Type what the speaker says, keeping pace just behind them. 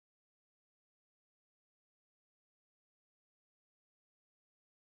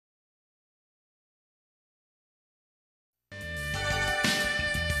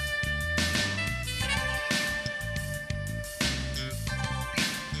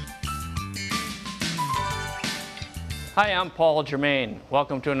Hi, I'm Paul Germain.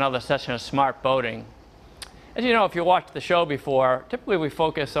 Welcome to another session of Smart Boating. As you know, if you watched the show before, typically we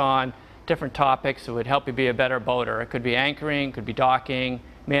focus on different topics that would help you be a better boater. It could be anchoring, could be docking,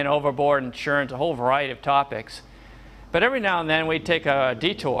 man overboard, insurance, a whole variety of topics. But every now and then we take a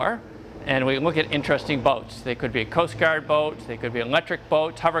detour and we look at interesting boats. They could be Coast Guard boats, they could be electric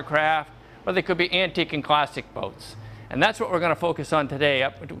boats, hovercraft, or they could be antique and classic boats. And that's what we're going to focus on today.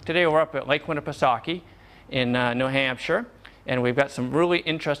 Today we're up at Lake Winnipesaukee in New Hampshire, and we've got some really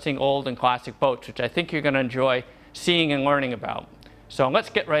interesting old and classic boats, which I think you're going to enjoy seeing and learning about. So let's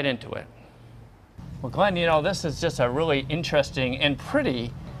get right into it. Well, Glenn, you know, this is just a really interesting and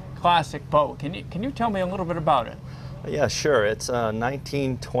pretty classic boat. Can you tell me a little bit about it? Yeah, sure. It's a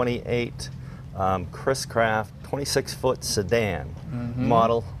 1928 Chris Craft 26-foot sedan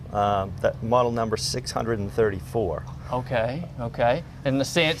model. That model number 634. Okay, okay. And the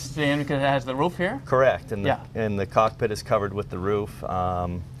sedan has the roof here? Correct, and the cockpit is covered with the roof.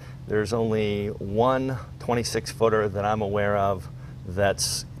 There's only one 26-footer that I'm aware of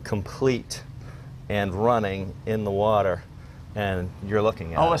that's complete and running in the water, and you're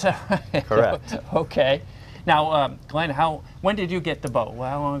looking at it. Oh, is that right? Correct. Okay. Now, Glenn, when did you get the boat? Well,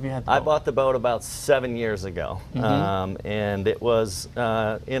 how long have you had the boat? I bought the boat about 7 years ago, and it was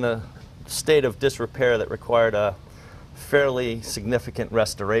in a state of disrepair that required a fairly significant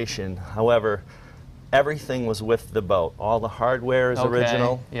restoration. However, everything was with the boat. All the hardware is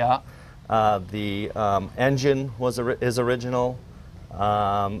original. Yeah. The engine is original.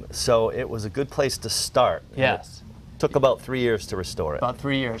 So it was a good place to start. Yes. Took about 3 years to restore it. About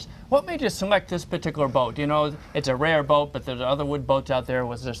 3 years. What made you select this particular boat? You know, it's a rare boat, but there's other wood boats out there.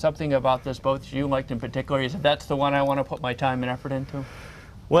 Was there something about this boat that you liked in particular? You said, that's the one I want to put my time and effort into?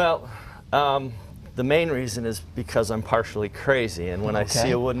 Well, the main reason is because I'm partially crazy, and when I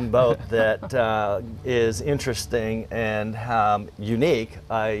see a wooden boat that is interesting and unique,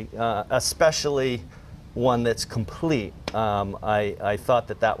 especially one that's complete, I thought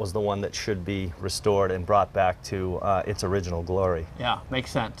that was the one that should be restored and brought back to its original glory. Yeah,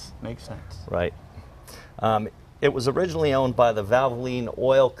 makes sense. Makes sense. Right. It was originally owned by the Valvoline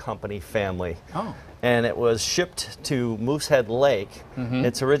Oil Company family. Oh. And it was shipped to Moosehead Lake.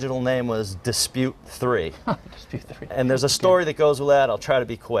 Its original name was Dispute 3. Dispute 3. And there's a story that goes with that. I'll try to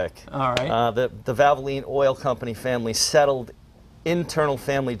be quick. All right. The Valvoline Oil Company family settled internal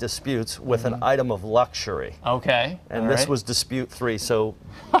family disputes with an item of luxury. Okay. And this was Dispute 3, so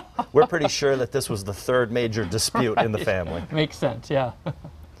we're pretty sure that this was the third major dispute in the family. Makes sense, yeah.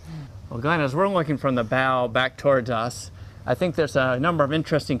 Well, Glenn, as we're looking from the bow back towards us, I think there's a number of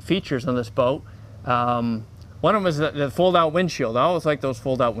interesting features on this boat. One of them is the fold-out windshield. I always like those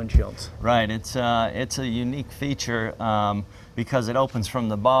fold-out windshields. Right. It's a unique feature because it opens from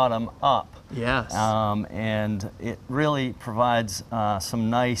the bottom up. Yes. And it really provides some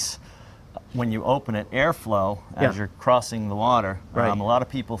nice, when you open it, airflow as you're crossing the water. Right. A lot of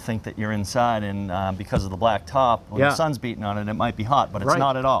people think that you're inside, and because of the black top, when the sun's beating on it, it might be hot, but it's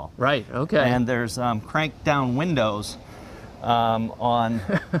not at all. Right. Okay. And there's crank down windows on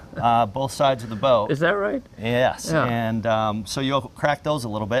both sides of the boat. Is that right? Yes, Yeah. and so you'll crack those a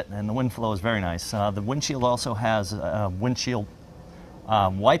little bit, and the wind flow is very nice. The windshield also has a windshield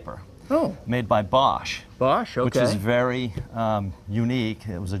wiper made by Bosch. Bosch, okay. Which is very unique.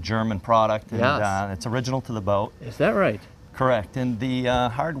 It was a German product, and it's original to the boat. Is that right? Correct, and the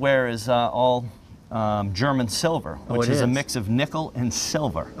hardware is all German silver, which is a mix of nickel and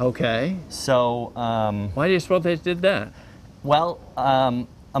silver. Okay. So why do you suppose they did that? Well,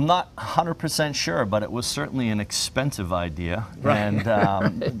 I'm not 100% sure, but it was certainly an expensive idea, and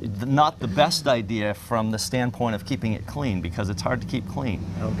not the best idea from the standpoint of keeping it clean, because it's hard to keep clean.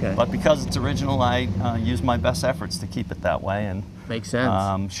 Okay. But because it's original, I used my best efforts to keep it that way and makes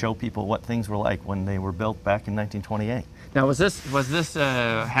sense. Show people what things were like when they were built back in 1928. Now, was this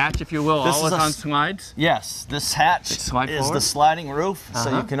hatch, if you will, always on slides? Yes, this hatch is the sliding roof,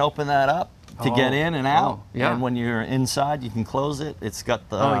 so you can open that up to get in and out. And when you're inside, you can close it. It's got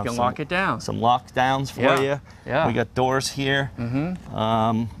the you can lock it down. Some lockdowns for you. Yeah. We got doors here.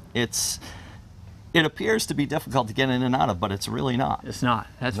 It appears to be difficult to get in and out of, but it's really not. It's not.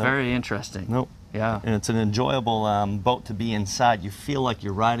 That's very interesting. Nope. Yeah. And it's an enjoyable boat to be inside. You feel like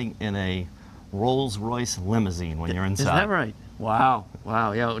you're riding in a Rolls-Royce limousine when you're inside. Is that right? Wow.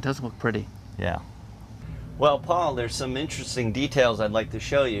 Wow. Yeah, it does look pretty. Yeah. Well, Paul, there's some interesting details I'd like to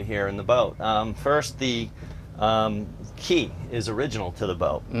show you here in the boat. First, the key is original to the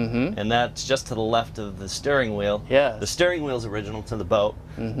boat, and that's just to the left of the steering wheel. Yes. The steering wheel is original to the boat.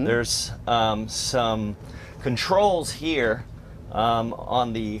 There's some controls here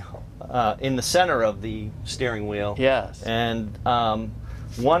on the in the center of the steering wheel. Yes. And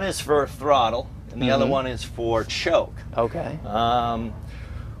one is for throttle, and the other one is for choke. Okay.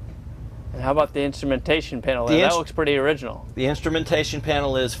 And how about the instrumentation panel? That looks pretty original. The instrumentation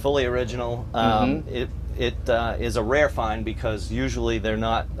panel is fully original. It is a rare find because usually they're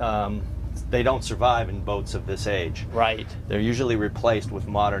not. They don't survive in boats of this age. Right. They're usually replaced with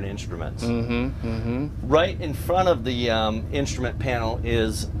modern instruments. Right in front of the instrument panel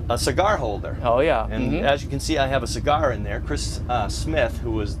is a cigar holder. Oh yeah. And as you can see, I have a cigar in there. Chris Smith,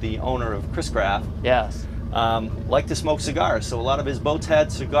 who was the owner of Chris Craft, Yes. liked to smoke cigars. So a lot of his boats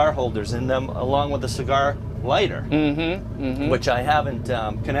had cigar holders in them, along with a cigar lighter, which I haven't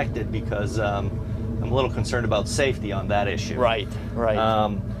connected because I'm a little concerned about safety on that issue. Right. Right.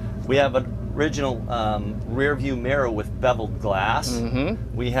 We have an original rear view mirror with beveled glass.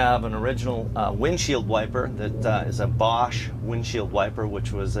 We have an original windshield wiper that is a Bosch windshield wiper,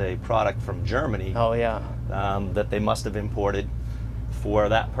 which was a product from Germany. Oh yeah. That they must have imported for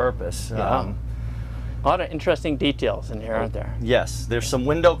that purpose. Yeah. A lot of interesting details in here, aren't there? Yes, there's some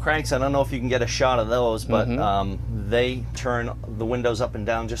window cranks. I don't know if you can get a shot of those, but they turn the windows up and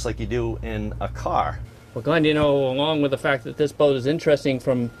down just like you do in a car. Well, Glenn, you know, along with the fact that this boat is interesting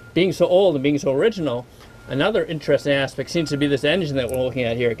from being so old and being so original, another interesting aspect seems to be this engine that we're looking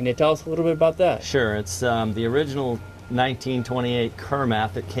at here. Can you tell us a little bit about that? Sure. It's the original 1928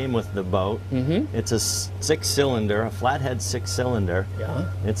 Kermath that came with the boat. It's a six-cylinder, a flathead six-cylinder. Yeah.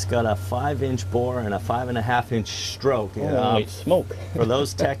 It's got a 5-inch bore and a 5.5-inch stroke. Holy smoke. For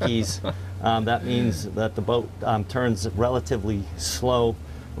those techies, that means that the boat turns relatively slow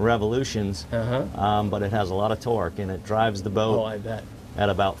revolutions, but it has a lot of torque, and it drives the boat Oh, I bet. at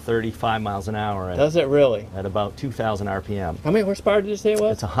about 35 miles an hour Does it really? at about 2,000 RPM. How many horsepower did you say it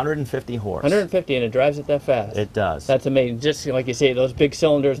was? It's 150 horse. 150, and it drives it that fast. It does. That's amazing. Just like you say, those big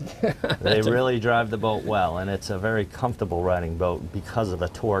cylinders. They really drive the boat well, and it's a very comfortable riding boat because of the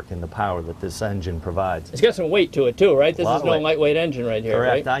torque and the power that this engine provides. It's got some weight to it too, right? This Lot is of no weight. lightweight engine right here,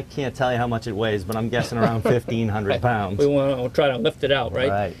 Correct. right? I can't tell you how much it weighs, but I'm guessing around 1,500 pounds. We want to try to lift it out, right?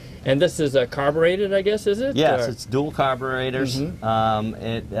 Right. And this is carbureted, I guess, is it? Yes, Or- it's dual carburetors.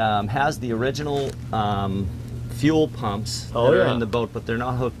 It has the original fuel pumps that are in the boat, but they're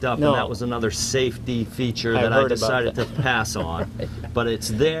not hooked up, No. and that was another safety feature I've that I heard about decided that. to pass on. But it's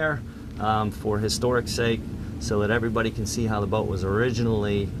there for historic sake, so that everybody can see how the boat was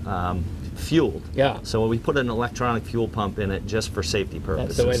originally fueled. Yeah. So we put an electronic fuel pump in it just for safety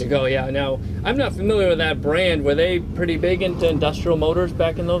purposes. That's the way to go, yeah. Now, I'm not familiar with that brand. Were they pretty big into industrial motors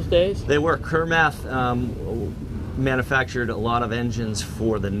back in those days? They were. Kermath manufactured a lot of engines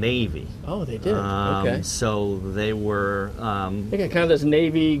for the Navy. Oh, they did. Okay. So they were They got kind of this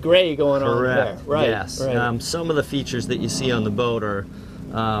navy gray going on there. correct. Right. Yes. Right. Some of the features that you see on the boat are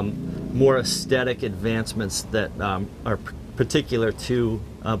more aesthetic advancements that are particular to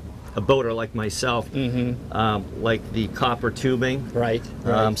a boater like myself, like the copper tubing, Right.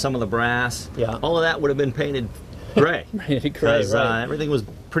 some of the brass. Yeah. All of that would have been painted gray. Painted gray, Because right. everything was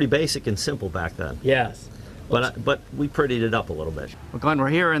pretty basic and simple back then. Yes. But we prettied it up a little bit. Well, Glenn, we're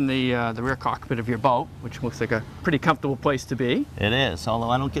here in the rear cockpit of your boat, which looks like a pretty comfortable place to be. It is, although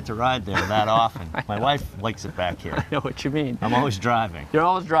I don't get to ride there that often. My wife likes it back here. I know what you mean. I'm always driving. You're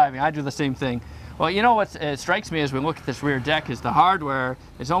always driving. I do the same thing. Well, you know what strikes me as we look at this rear deck is the hardware.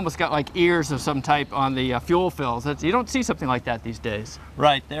 It's almost got like ears of some type on the fuel fills. You don't see something like that these days.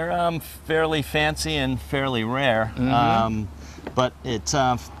 Right, they're fairly fancy and fairly rare, but it's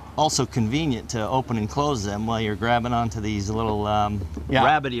also convenient to open and close them while you're grabbing onto these little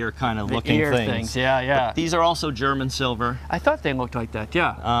rabbit ear kind of looking ear things. things. Yeah. But these are also German silver, I thought they looked like that,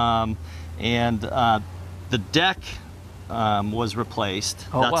 yeah. and the deck was replaced.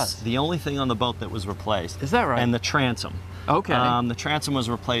 Oh, it That's was? the only thing on the boat that was replaced. Is that right? And the transom. Okay. The transom was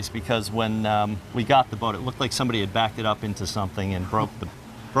replaced because when we got the boat, it looked like somebody had backed it up into something and broke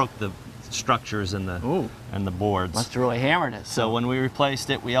the structures and the boards. Must have really hammered it. So when we replaced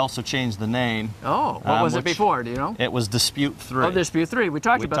it, we also changed the name. Oh, what was it which- before? Do you know? It was Dispute 3. Oh, Dispute 3. We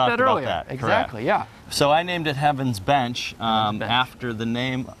talked about that earlier. that, correct. Exactly, yeah. So I named it Heaven's Bench, Bench. after the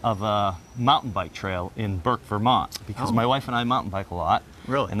name of a mountain bike trail in Burke, Vermont, because Oh. my wife and I mountain bike a lot.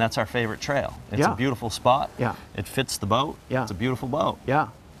 Really? And that's our favorite trail. It's Yeah. a beautiful spot. Yeah. It fits the boat. Yeah. It's a beautiful boat. Yeah.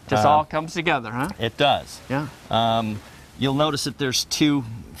 Just all comes together, huh? It does. Yeah. You'll notice that there's two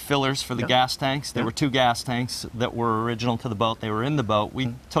fillers for the gas tanks. There Yeah. were two gas tanks that were original to the boat. They were in the boat.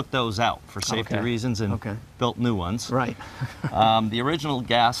 We took those out for safety Okay. reasons and Okay. built new ones. Right. The original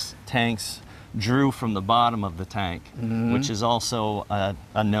gas tanks drew from the bottom of the tank, which is also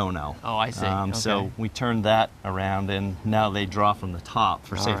a no-no. Oh, I see. Okay. So we turned that around, and now they draw from the top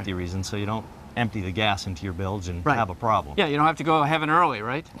for safety reasons, so you don't empty the gas into your bilge and have a problem. Yeah, you don't have to go heaven early,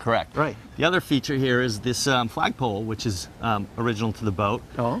 right? Correct. Right. The other feature here is this flagpole, which is original to the boat.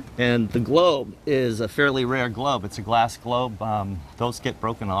 Oh. And the globe is a fairly rare globe. It's a glass globe. Those get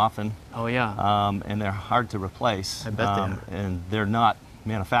broken often. Oh, yeah. And they're hard to replace. I bet they are. And they're not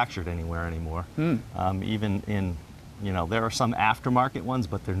manufactured anywhere anymore. Even in, there are some aftermarket ones,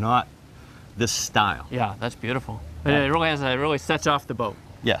 but they're not this style. Yeah, that's beautiful. It really sets off the boat.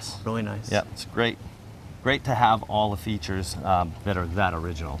 Yes. Really nice. Yeah, it's great. Great to have all the features that are that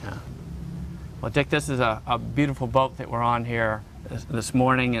original. Yeah. Well, Dick, this is a beautiful boat that we're on here this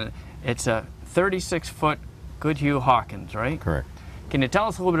morning, and it's a 36-foot Goodhue Hawkins, right? Correct. Can you tell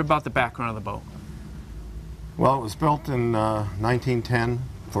us a little bit about the background of the boat? Well, it was built in 1910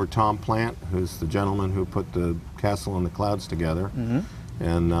 for Tom Plant, who's the gentleman who put the Castle in the Clouds together.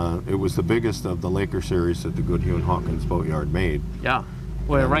 And it was the biggest of the Laker series that the Goodhue and Hawkins Boatyard made. Yeah.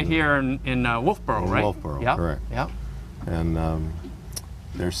 We're right here in Wolfboro, right? Wolfboro, Yep. correct. Yep. And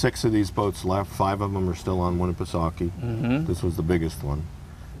there's 6 of these boats left. 5 of them are still on Winnipesaukee. This was the biggest one.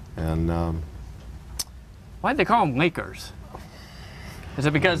 And Why'd they call them Lakers? Is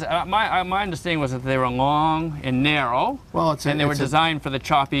it because my understanding was that they were long and narrow, well, and they were designed for the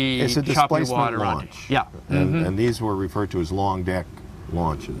choppy water launch. Yeah. And these were referred to as long deck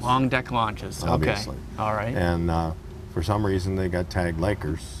launches. Long deck launches. Obviously. Okay. All right. And for some reason they got tagged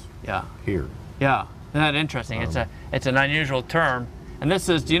Lakers. Yeah. Here. Yeah. Isn't that interesting? It's an unusual term. And this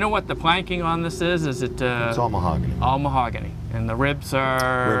is, do you know what the planking on this is? Is it? It's all mahogany. All mahogany. And the ribs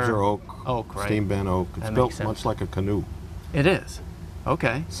are? Ribs are oak. Oak, right. Steam bent oak. It's built much like a canoe. It is.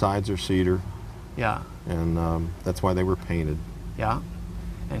 Okay. Sides are cedar. Yeah. And that's why they were painted. Yeah.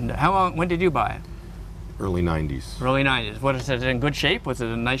 And when did you buy it? Early 90s. Early 90s. What is it, in good shape? Was it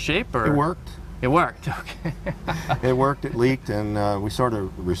in nice shape? Or? It worked. It worked, okay. It worked, it leaked, and we sort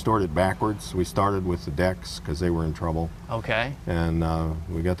of restored it backwards. We started with the decks because they were in trouble. Okay. And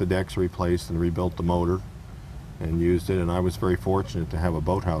we got the decks replaced and rebuilt the motor and used it. And I was very fortunate to have a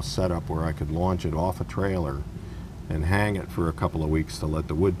boathouse set up where I could launch it off a trailer and hang it for a couple of weeks to let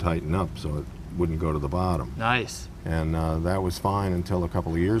the wood tighten up so it wouldn't go to the bottom. Nice. And that was fine until a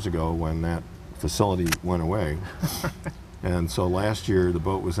couple of years ago when that facility went away. And so last year the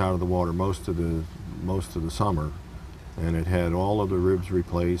boat was out of the water most of the summer, and it had all of the ribs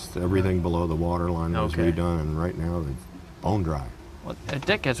replaced, everything below the water line was redone, and right now it's bone dry. Well,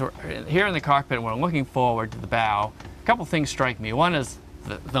 Dick, as we're here in the cockpit, we're looking forward to the bow. A couple things strike me. One is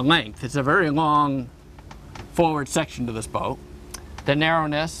the length. It's a very long forward section to this boat. The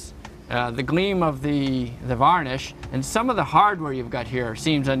narrowness, the gleam of the varnish, and some of the hardware you've got here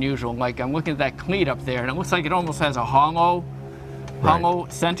seems unusual. Like I'm looking at that cleat up there, and it looks like it almost has a hollow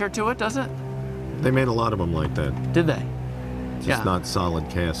center to it, does it? They made a lot of them like that. Did they? Just not solid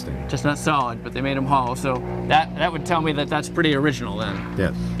casting. Just not solid, but they made them hollow. So that would tell me that that's pretty original then.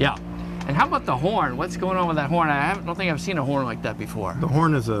 Yes. Yeah. And how about the horn? What's going on with that horn? I don't think I've seen a horn like that before. The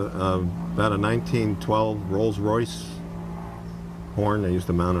horn is about a 1912 Rolls-Royce horn. They used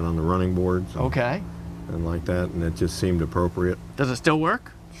to mount it on the running boards. Okay. And like that, and it just seemed appropriate. Does it still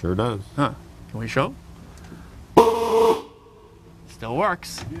work? Sure does. Huh. Can we show? Still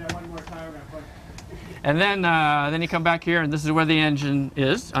works. Yeah, one more time. And then you come back here, and this is where the engine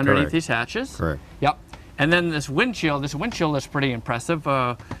is, underneath Correct. these hatches. Correct. Yep. And then this windshield is pretty impressive.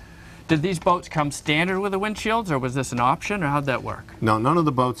 Did these boats come standard with the windshields, or was this an option, or how'd that work? No, none of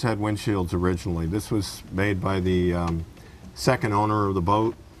the boats had windshields originally. This was made by the second owner of the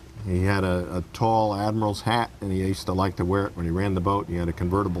boat. He had a tall admiral's hat, and he used to like to wear it when he ran the boat. He had a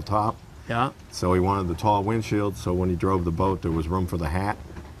convertible top. Yeah. So he wanted the tall windshield, so when he drove the boat, there was room for the hat.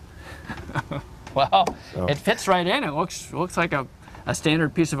 Well, it fits right in. It looks like a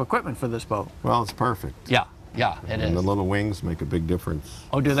standard piece of equipment for this boat. Well, it's perfect. Yeah, it is. And the little wings make a big difference.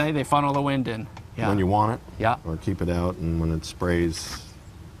 Oh, do they? They funnel the wind in. Yeah. When you want it. Yeah. Or keep it out, and when it sprays,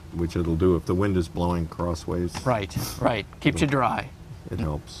 which it'll do if the wind is blowing crossways. Right. Keeps you dry. It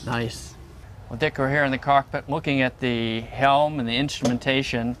helps. Nice. Well, Dick, we're here in the cockpit looking at the helm and the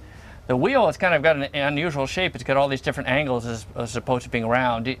instrumentation. The wheel has kind of got an unusual shape. It's got all these different angles as opposed to being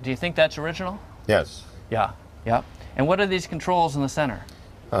round. Do you think that's original? Yes. Yeah. And what are these controls in the center?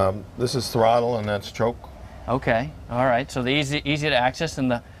 This is throttle, and that's choke. Okay. All right. So the easy to access, and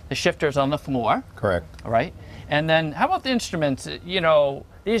the shifter's on the floor. Correct. All right. And then how about the instruments? You know,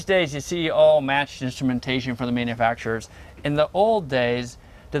 these days you see all matched instrumentation from the manufacturers. In the old days,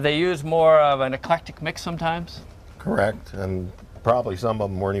 did they use more of an eclectic mix sometimes? Correct. And probably some of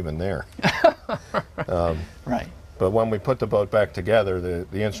them weren't even there. Right. But when we put the boat back together,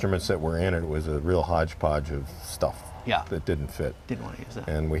 the instruments that were in it was a real hodgepodge of stuff Yeah. that didn't fit. Didn't want to use that.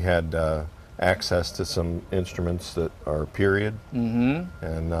 And we had access to some instruments that are period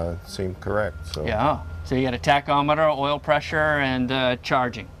and seemed correct. So Yeah. So you got a tachometer, oil pressure, and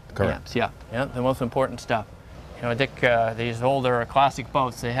charging. Correct. Amps. Yeah. Yeah. The most important stuff. You know, Dick, these older classic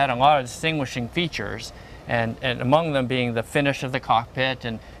boats, they had a lot of distinguishing features, and among them being the finish of the cockpit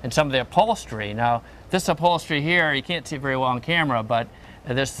and some of the upholstery. Now, this upholstery here, you can't see it very well on camera, but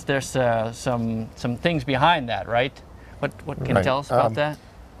there's some things behind that, right? What can you tell us about that?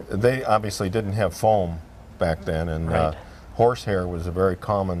 they obviously didn't have foam back then, and Right. horsehair was a very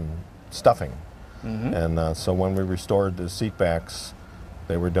common stuffing. And so when we restored the seat backs,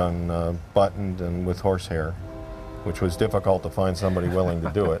 they were done buttoned and with horsehair, which was difficult to find somebody willing to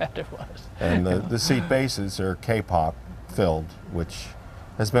do it. It was. And the seat bases are K-pop filled, which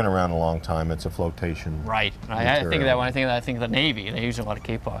has been around a long time. It's a flotation. Right. I think of that when I think of the Navy. They use a lot of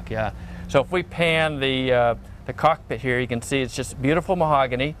kapok, yeah. So if we pan the cockpit here, you can see it's just beautiful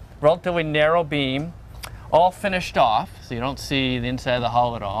mahogany, relatively narrow beam, all finished off, so you don't see the inside of the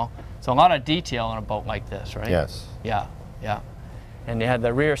hull at all. So a lot of detail on a boat like this, right? Yes. Yeah, yeah. And you had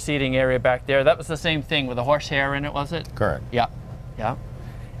the rear seating area back there. That was the same thing with the horsehair in it, was it? Correct. Yeah, yeah.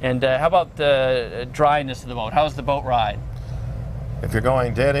 And how about the dryness of the boat? How's the boat ride? If you're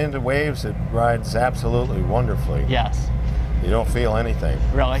going dead into waves, it rides absolutely wonderfully. Yes. You don't feel anything.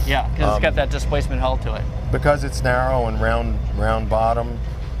 Really? Yeah, because it's got that displacement hull to it. Because it's narrow and round bottom,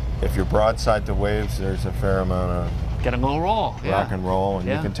 if you're broadside to waves, there's a fair amount of Get a little roll. Yeah. rock and roll, and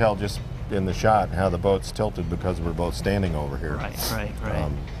Yeah. you can tell just in the shot how the boat's tilted because we're both standing over here. Right.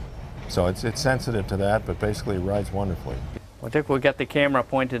 So it's sensitive to that, but basically it rides wonderfully. Well, Dick, we got the camera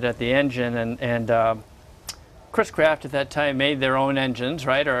pointed at the engine, and Chris Craft at that time made their own engines,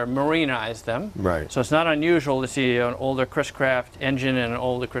 right, or marinized them. Right. So it's not unusual to see an older Chris Craft engine and an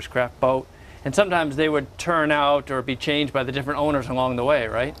older Chris Craft boat. And sometimes they would turn out or be changed by the different owners along the way,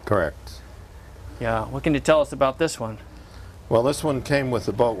 right? Correct. Yeah. What can you tell us about this one? Well, this one came with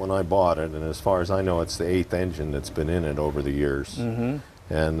the boat when I bought it, and as far as I know, it's the 8th engine that's been in it over the years. And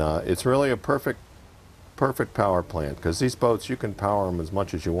it's really a perfect power plant, because these boats, you can power them as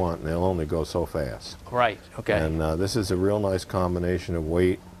much as you want, and they'll only go so fast. Right. Okay. And this is a real nice combination of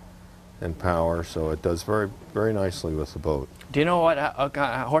weight and power, so it does very, very nicely with the boat. Do you know what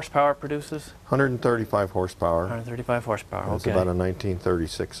horsepower it produces? 135 horsepower. 135 horsepower. It's Okay. about a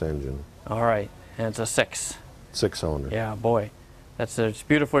 1936 engine, All right. And it's a 6. 6-cylinder. Yeah, boy. It's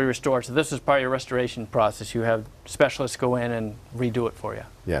beautifully restored. So this is part of your restoration process. You have specialists go in and redo it for you.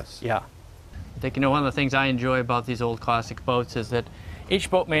 Yes. Yeah. I think, one of the things I enjoy about these old classic boats is that each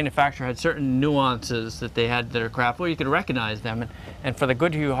boat manufacturer had certain nuances that they had to their craft where you could recognize them. And for the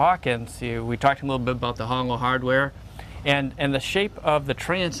Goodhue Hawkins, we talked a little bit about the Hongo hardware. And the shape of the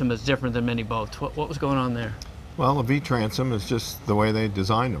transom is different than many boats. What was going on there? Well, a V-transom is just the way they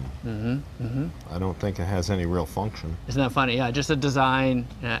designed them. I don't think it has any real function. Isn't that funny? Yeah, just a design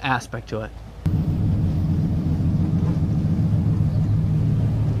aspect to it.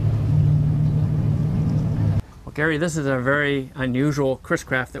 Well, Gary, this is a very unusual Chris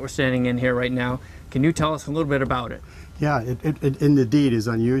Craft that we're standing in here right now. Can you tell us a little bit about it? Yeah, it indeed is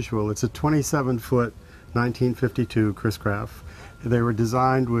unusual. It's a 27-foot 1952 Chris Craft. They were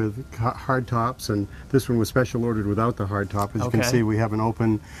designed with hard tops, and this one was special ordered without the hard top. As you can Okay. see, we have an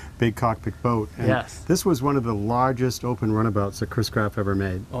open big cockpit boat. And Yes. this was one of the largest open runabouts that Chris Craft ever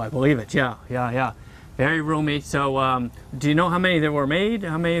made. Oh, I believe it. Yeah. Very roomy. So, do you know how many there were made?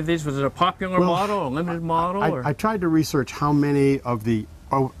 How many of these? Was it a popular Well, model, a limited model? or? I tried to research how many of the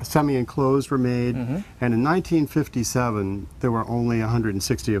semi-enclosed were made, and in 1957 there were only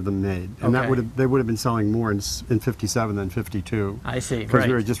 160 of them made, and Okay. they would have been selling more in 57 than 52. I see. Because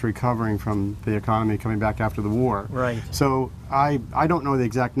we were Right. just recovering from the economy coming back after the war. Right. So I don't know the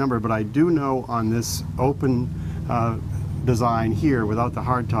exact number, but I do know on this open design here without the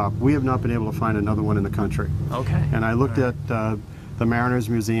hardtop, we have not been able to find another one in the country. Okay. And I looked at the Mariners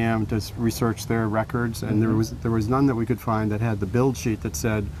Museum to research their records, and there was none that we could find that had the build sheet that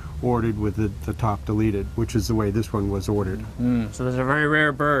said ordered with the top deleted, which is the way this one was ordered. So there's a very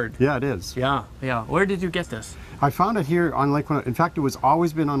rare bird. Yeah, it is. Yeah. Where did you get this? I found it here on Lake Winnipesaukee. In fact, it was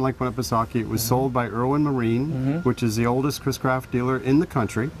always been on Lake Winnipesaukee. It was sold by Irwin Marine, which is the oldest Chris Craft dealer in the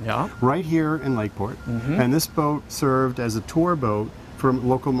country, Yeah. right here in Lakeport. And this boat served as a tour boat for a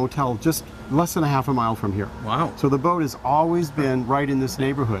local motel just less than a half a mile from here. Wow. So the boat has always been right in this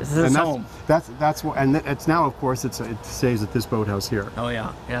neighborhood. This is and home. That's what, and it's now, of course, it stays at this boathouse here. Oh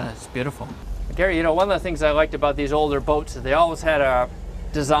yeah. Yeah, it's beautiful. Gary, you know, one of the things I liked about these older boats is they always had a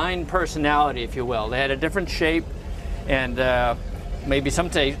design personality, if you will. They had a different shape and maybe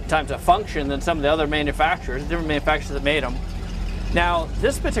sometimes a function than some of the other manufacturers, different manufacturers that made them. Now,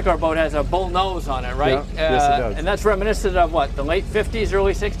 this particular boat has a bull nose on it, right? Yeah, yes, it does. And that's reminiscent of what, the late 50s,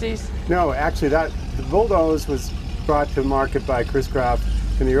 early 60s? No, actually, the Bullnose was brought to market by Chris Craft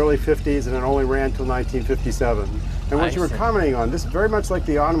in the early 50s, and it only ran until 1957. And what you were commenting on, this is very much like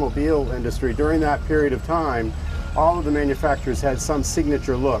the automobile industry. During that period of time, all of the manufacturers had some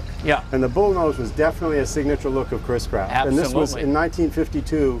signature look. Yeah. And the Bullnose was definitely a signature look of Chris Craft. Absolutely. And this was in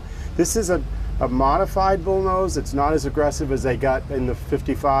 1952. This is a modified Bullnose. It's not as aggressive as they got in the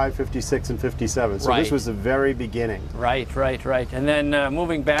 55, 56, and 57. So Right. this was the very beginning. Right. And then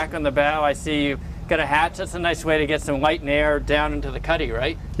moving back on the bow, I see you've got a hatch. That's a nice way to get some light and air down into the cuddy,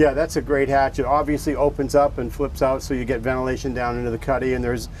 right? Yeah, that's a great hatch. It obviously opens up and flips out so you get ventilation down into the cuddy, and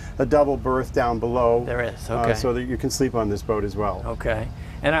there's a double berth down below. There is, okay. So that you can sleep on this boat as well. Okay.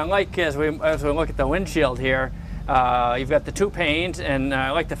 And I like, as we look at the windshield here, you've got the two panes, and I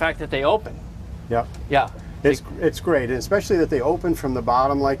like the fact that they open. Yep. Yeah. It's great, and especially that they open from the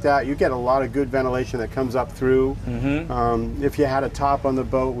bottom like that. You get a lot of good ventilation that comes up through. If you had a top on the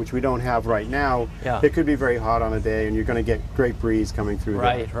boat, which we don't have right now, it could be very hot on a day, and you're going to get great breeze coming through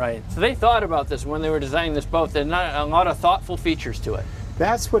there. Right. So they thought about this when they were designing this boat. There's not a lot of thoughtful features to it.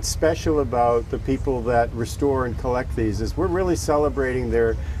 That's what's special about the people that restore and collect these, is we're really celebrating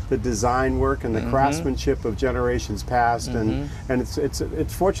the design work and the craftsmanship of generations past, and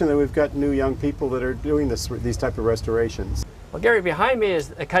it's fortunate that we've got new young people that are doing these type of restorations. Well, Gary, behind me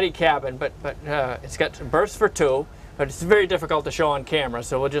is a cuddy cabin, but it's got berths for two, but it's very difficult to show on camera,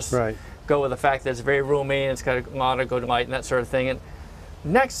 so we'll just go with the fact that it's very roomy and it's got a lot of good light and that sort of thing. And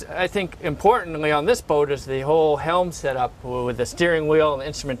next, I think importantly on this boat is the whole helm setup with the steering wheel and the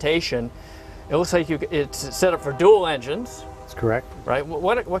instrumentation. It looks like it's set up for dual engines. That's correct. Right.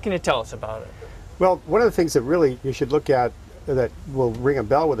 What can you tell us about it? Well, one of the things that really you should look at that will ring a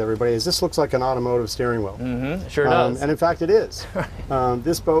bell with everybody is this looks like an automotive steering wheel. It sure does. And in fact, it is.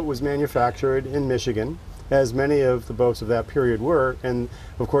 This boat was manufactured in Michigan, as many of the boats of that period were, and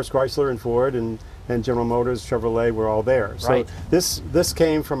of course Chrysler and Ford and General Motors, Chevrolet were all there. So this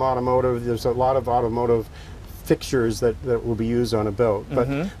came from automotive. There's a lot of automotive fixtures that will be used on a boat.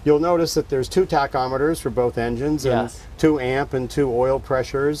 But you'll notice that there's two tachometers for both engines, and 2 amp and 2 oil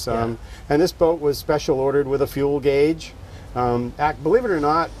pressures. And this boat was special ordered with a fuel gauge. Believe it or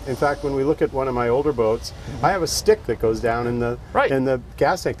not, in fact, when we look at one of my older boats, I have a stick that goes down in the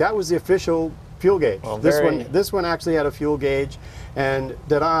gas tank. That was the official fuel gauge. Well, this one actually had a fuel gauge, and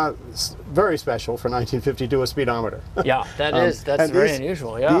very special for 1952, a speedometer. Yeah, that's very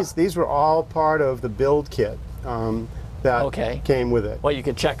unusual. Yeah, these were all part of the build kit that came with it. Well, you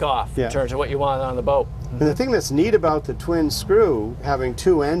could check off in terms of what you want on the boat. And the thing that's neat about the twin screw having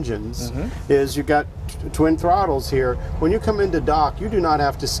 2 engines is you've got twin throttles here. When you come into dock, you do not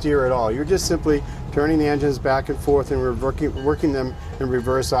have to steer at all. You're just simply turning the engines back and forth and working them in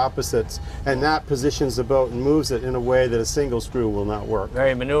reverse opposites, and that positions the boat and moves it in a way that a single screw will not work.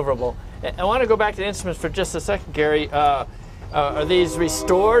 Very maneuverable. I want to go back to the instruments for just a second, Gary. Are these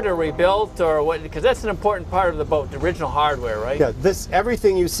restored or rebuilt, or what? Because that's an important part of the boat, the original hardware, right? Yeah,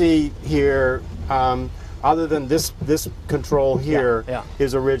 everything you see here, other than this control here,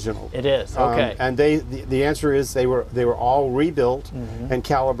 is original. It is. Okay. And the answer is they were all rebuilt and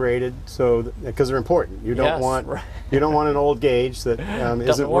calibrated, so because they're important. You don't want an old gauge that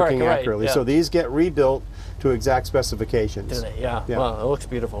isn't working accurately. So these get rebuilt to exact specifications. Do they? Yeah. Well, it looks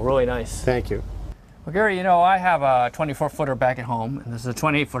beautiful. Really nice. Thank you. Well, Gary, you know, I have a 24-footer back at home, and this is a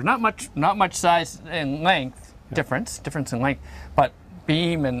 28-footer. Not much size and length difference in length, but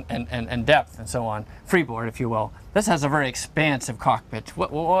beam and depth and so on. Freeboard, if you will. This has a very expansive cockpit.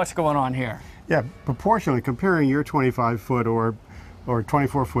 What's going on here? Yeah, proportionally, comparing your 25-foot or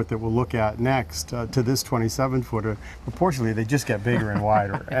 24-foot that we'll look at next to this 27-footer, proportionally they just get bigger and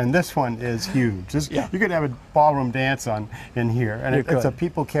wider. And this one is huge. You could have a ballroom dance in here, and it's a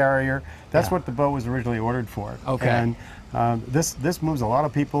people carrier. That's what the boat was originally ordered for. Okay. And this moves a lot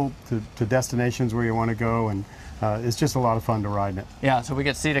of people to destinations where you want to go, and it's just a lot of fun to ride in it. Yeah, so we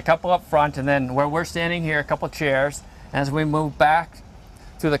get to seat a couple up front, and then where we're standing here, a couple chairs. As we move back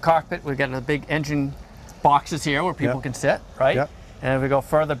through the cockpit, we've got the big engine boxes here where people can sit, right? Yep. And if we go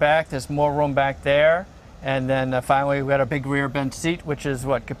further back, there's more room back there. And then finally, we got a big rear bench seat, which is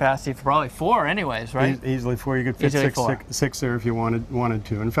what, capacity for probably 4 anyways, right? Easily 4. You could fit Easily six there if you wanted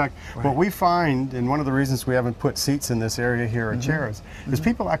to. In fact, Right. what we find, and one of the reasons we haven't put seats in this area here or chairs, is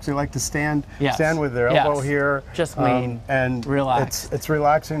people actually like to stand Yes. with their elbow Yes. here. Just lean, and relax. It's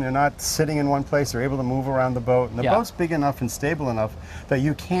relaxing. They're not sitting in one place. They're able to move around the boat. And the Yeah. boat's big enough and stable enough that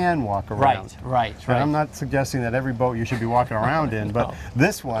you can walk around. Right. And I'm not suggesting that every boat you should be walking around in, but No.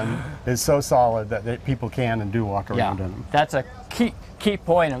 this one is so solid that people can and do walk around in them. That's a key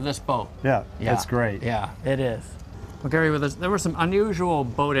point of this boat. Yeah, that's great. Yeah, it is. Well, Gary, there were some unusual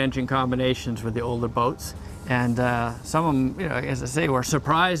boat engine combinations with the older boats, and some of them, as I say, were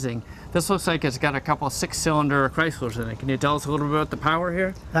surprising. This looks like it's got a couple of 6-cylinder Chryslers in it. Can you tell us a little bit about the power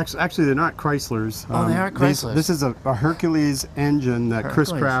here? Actually, they're not Chryslers. Oh, they aren't Chryslers. This is a Hercules engine that Chris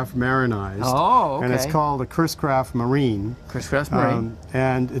Hercules. Craft marinized. Oh, okay. And it's called a Chris Craft Marine. Chris Craft Marine.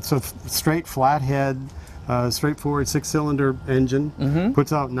 And it's a straight flathead, straightforward 6-cylinder engine.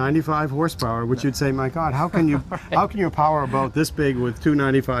 Puts out 95 horsepower, which you'd say, my God, how can you how can you power a boat this big with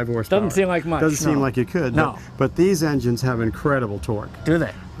 295 horsepower? Doesn't seem like much, Doesn't no. seem like you could. No. But these engines have incredible torque. Do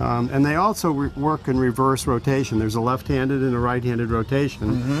they? And they also work in reverse rotation. There's a left-handed and a right-handed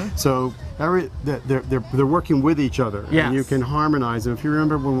rotation. So they're working with each other. Yes. And you can harmonize them. If you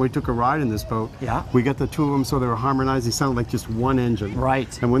remember when we took a ride in this boat, Yeah. we got the two of them so they were harmonized. They sounded like just one engine.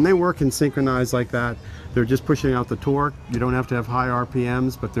 Right. And when they work and synchronize like that, they're just pushing out the torque. You don't have to have high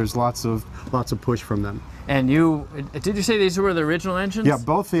RPMs, but there's lots of push from them. And did you say these were the original engines? Yeah,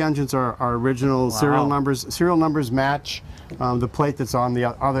 both the engines are original. Serial numbers match the plate that's on the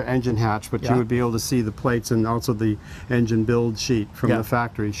other engine hatch, but Yeah. you would be able to see the plates and also the engine build sheet from Yeah. the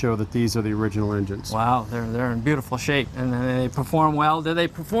factory show that these are the original engines. Wow, they're in beautiful shape, and they perform well. Do they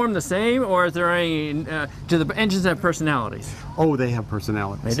perform the same, or is there any? Do the engines have personalities? Oh, they have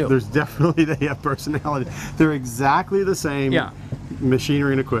personalities. They do. There's definitely they have personality. They're exactly the same. Yeah.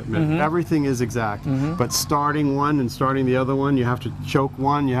 Machinery and equipment. Everything is exact. But starting one and starting the other one, you have to choke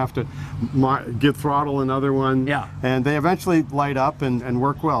one, you have to give throttle another one. Yeah. And they eventually light up and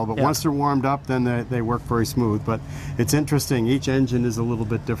work well. But Yeah. once they're warmed up, then they work very smooth. But it's interesting. Each engine is a little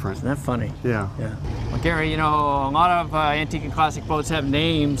bit different. Isn't that funny? Yeah. Yeah. Well, Gary, a lot of antique and classic boats have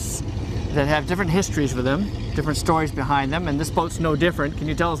names that have different histories with them, different stories behind them, and this boat's no different. Can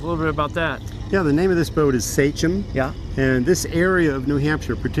you tell us a little bit about that? Yeah, the name of this boat is Sachem. Yeah. And this area of New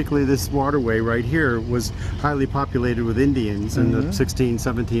Hampshire, particularly this waterway right here, was highly populated with Indians in the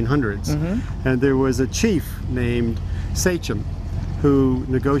 1700s. And there was a chief named Sachem who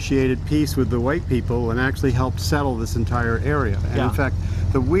negotiated peace with the white people and actually helped settle this entire area. And Yeah. in fact,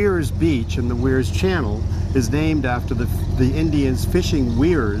 the Weirs Beach and the Weirs Channel is named after the Indians fishing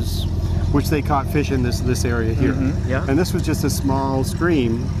weirs, which they caught fish in this area here. Yeah. And this was just a small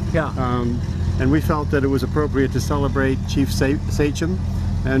stream. Yeah. And we felt that it was appropriate to celebrate Chief Sachem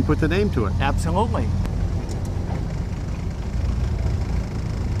and put the name to it. Absolutely.